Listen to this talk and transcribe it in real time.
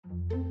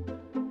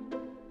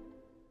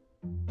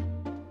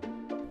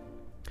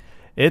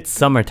It's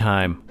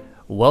summertime.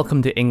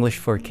 Welcome to English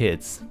for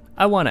Kids.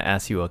 I want to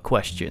ask you a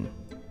question.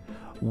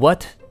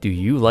 What do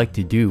you like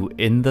to do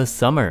in the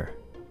summer?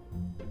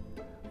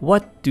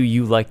 What do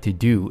you like to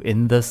do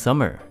in the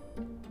summer?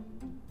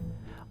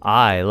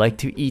 I like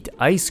to eat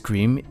ice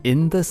cream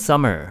in the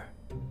summer.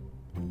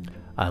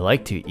 I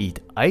like to eat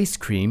ice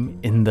cream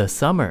in the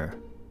summer.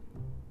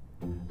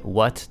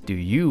 What do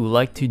you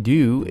like to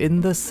do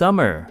in the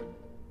summer?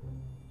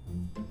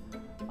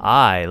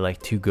 I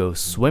like to go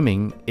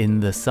swimming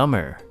in the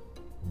summer.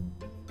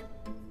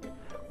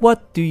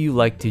 What do you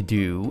like to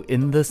do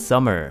in the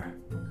summer?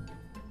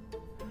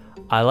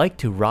 I like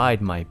to ride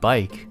my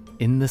bike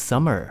in the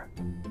summer.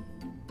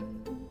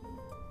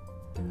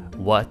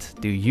 What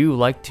do you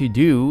like to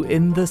do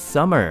in the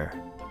summer?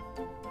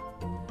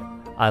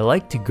 I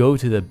like to go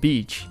to the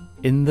beach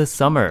in the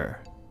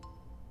summer.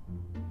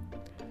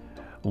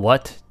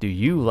 What do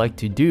you like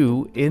to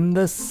do in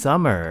the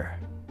summer?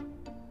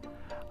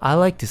 I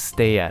like to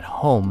stay at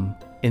home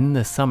in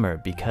the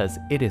summer because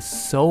it is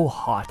so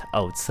hot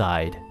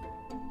outside.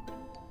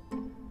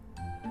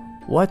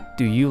 What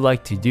do you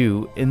like to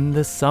do in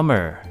the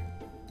summer?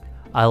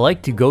 I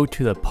like to go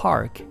to the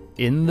park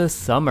in the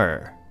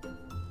summer.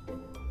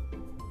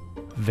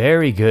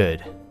 Very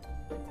good.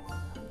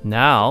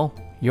 Now,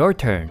 your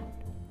turn.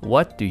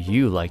 What do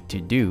you like to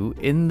do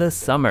in the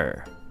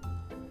summer?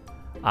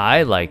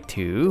 I like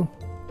to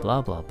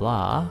blah blah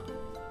blah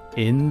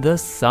in the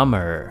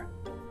summer.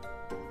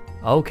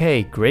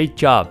 Okay, great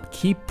job.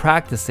 Keep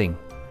practicing,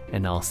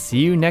 and I'll see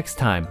you next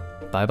time.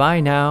 Bye bye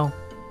now.